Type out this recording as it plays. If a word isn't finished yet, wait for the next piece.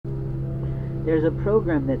There's a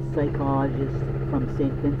program that psychologists from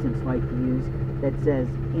St. Vincent's like to use that says,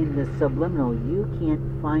 in the subliminal, you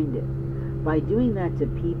can't find it. By doing that to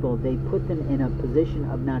people, they put them in a position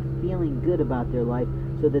of not feeling good about their life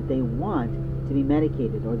so that they want to be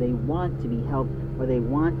medicated, or they want to be helped, or they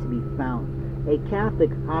want to be found. A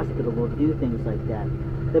Catholic hospital will do things like that.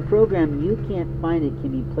 The program You Can't Find It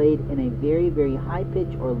can be played in a very, very high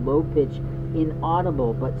pitch or low pitch,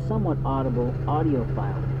 inaudible but somewhat audible audio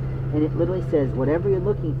file. And it literally says, whatever you're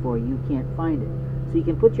looking for, you can't find it. So you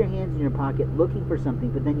can put your hands in your pocket looking for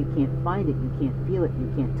something, but then you can't find it, you can't feel it,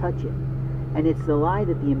 you can't touch it. And it's the lie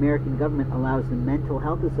that the American government allows the Mental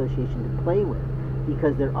Health Association to play with,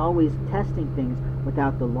 because they're always testing things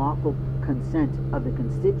without the lawful consent of the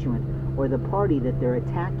constituent or the party that they're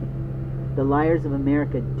attacking. The liars of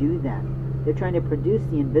America do that. They're trying to produce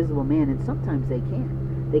the invisible man, and sometimes they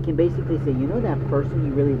can. They can basically say, you know that person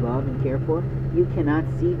you really love and care for? You cannot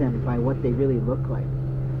see them by what they really look like.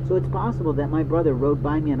 So it's possible that my brother rode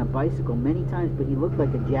by me on a bicycle many times, but he looked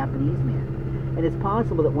like a Japanese man. And it's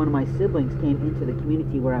possible that one of my siblings came into the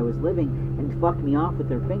community where I was living and fucked me off with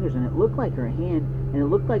their fingers, and it looked like her hand, and it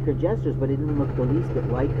looked like her gestures, but it didn't look the least bit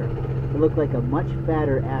like her. It looked like a much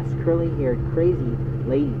fatter ass, curly-haired, crazy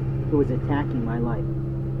lady who was attacking my life.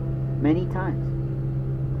 Many times.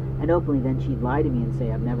 And openly then she'd lie to me and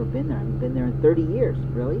say, I've never been there. I haven't been there in 30 years.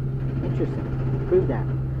 Really? Interesting. Prove that.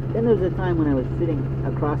 Then there was a time when I was sitting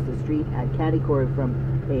across the street at catty-corner from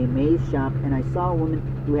a maze shop, and I saw a woman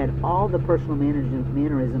who had all the personal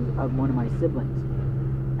mannerisms of one of my siblings.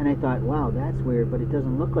 And I thought, wow, that's weird, but it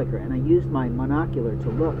doesn't look like her. And I used my monocular to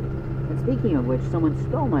look. And speaking of which, someone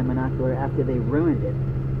stole my monocular after they ruined it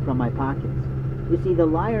from my pockets. You see, the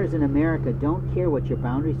liars in America don't care what your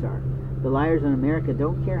boundaries are. The liars in America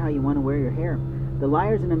don't care how you want to wear your hair. The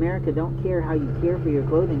liars in America don't care how you care for your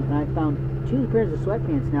clothing. And I've found 2 pairs of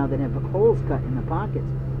sweatpants now that have holes cut in the pockets.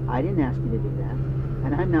 I didn't ask you to do that.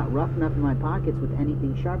 And I'm not rough enough in my pockets with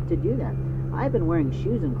anything sharp to do that. I've been wearing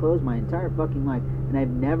shoes and clothes my entire fucking life, and I've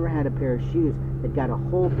never had a pair of shoes that got a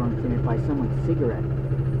hole burnt in it by someone's cigarette.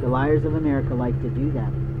 The liars of America like to do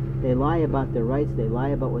that. They lie about their rights, they lie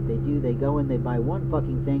about what they do, they go and they buy one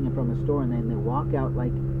fucking thing from a store, and then they walk out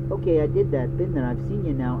like, okay, I did that, been there, I've seen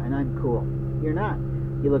you now, and I'm cool. You're not.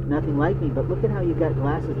 You look nothing like me, but look at how you got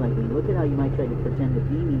glasses like me. Look at how you might try to pretend to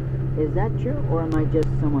be me. Is that true, or am I just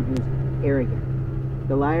someone who's arrogant?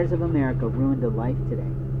 The liars of America ruined a life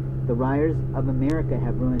today. The liars of America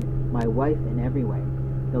have ruined my wife in every way.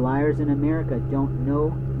 The liars in America don't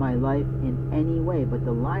know my life in any way, but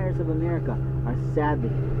the liars of America are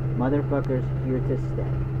sadly motherfuckers here to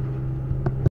stay.